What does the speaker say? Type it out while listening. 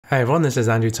Hey everyone, this is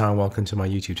Andrew Ty and welcome to my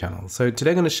YouTube channel. So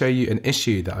today I'm going to show you an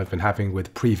issue that I've been having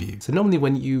with preview. So normally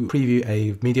when you preview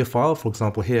a media file, for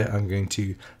example here, I'm going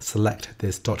to select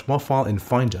this .mov file in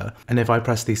Finder, and if I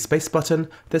press the space button,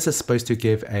 this is supposed to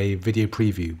give a video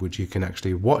preview, which you can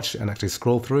actually watch and actually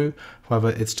scroll through. However,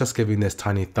 it's just giving this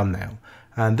tiny thumbnail.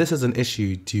 And this is an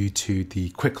issue due to the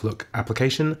Quick Look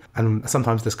application, and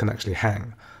sometimes this can actually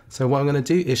hang. So what I'm going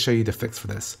to do is show you the fix for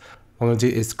this. What I'm going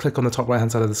to do is click on the top right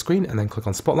hand side of the screen and then click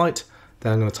on Spotlight.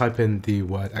 Then I'm going to type in the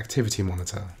word Activity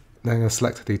Monitor. Then I'm going to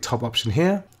select the top option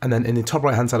here. And then in the top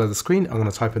right hand side of the screen, I'm going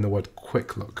to type in the word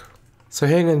Quick Look. So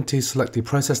here I'm going to select the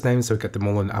process names so we get them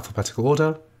all in alphabetical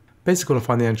order. Basically, I'm going to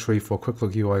find the entry for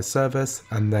QuickLookUIService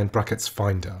and then brackets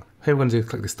Finder. Here we're going to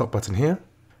click the stop button here.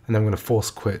 And then I'm going to force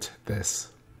quit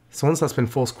this. So once that's been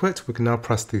force quit, we can now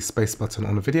press the space button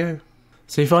on the video.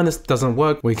 So if you find this doesn't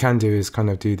work, what we can do is kind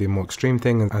of do the more extreme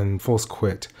thing and force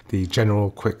quit the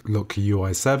general Quick Look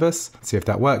UI service. See if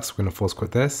that works. We're going to force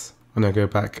quit this. I'm going to go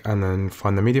back and then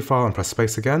find the media file and press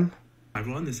space again. Hi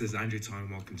everyone, this is Andrew Ty and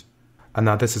welcome to... And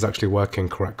now this is actually working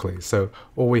correctly. So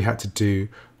all we had to do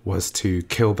was to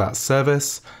kill that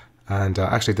service. And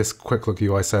actually this Quick Look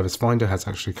UI service finder has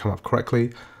actually come up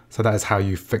correctly. So that is how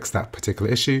you fix that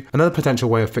particular issue. Another potential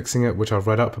way of fixing it, which I've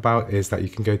read up about, is that you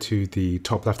can go to the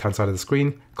top left-hand side of the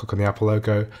screen, click on the Apple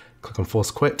logo, click on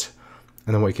Force Quit,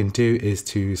 and then what you can do is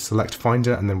to select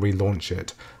Finder and then relaunch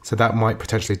it. So that might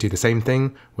potentially do the same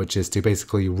thing, which is to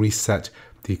basically reset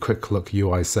the Quick Look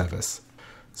UI service.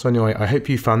 So anyway, I hope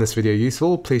you found this video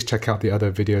useful. Please check out the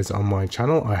other videos on my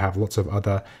channel. I have lots of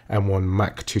other M1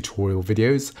 Mac tutorial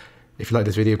videos. If you like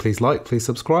this video, please like, please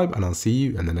subscribe, and I'll see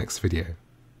you in the next video.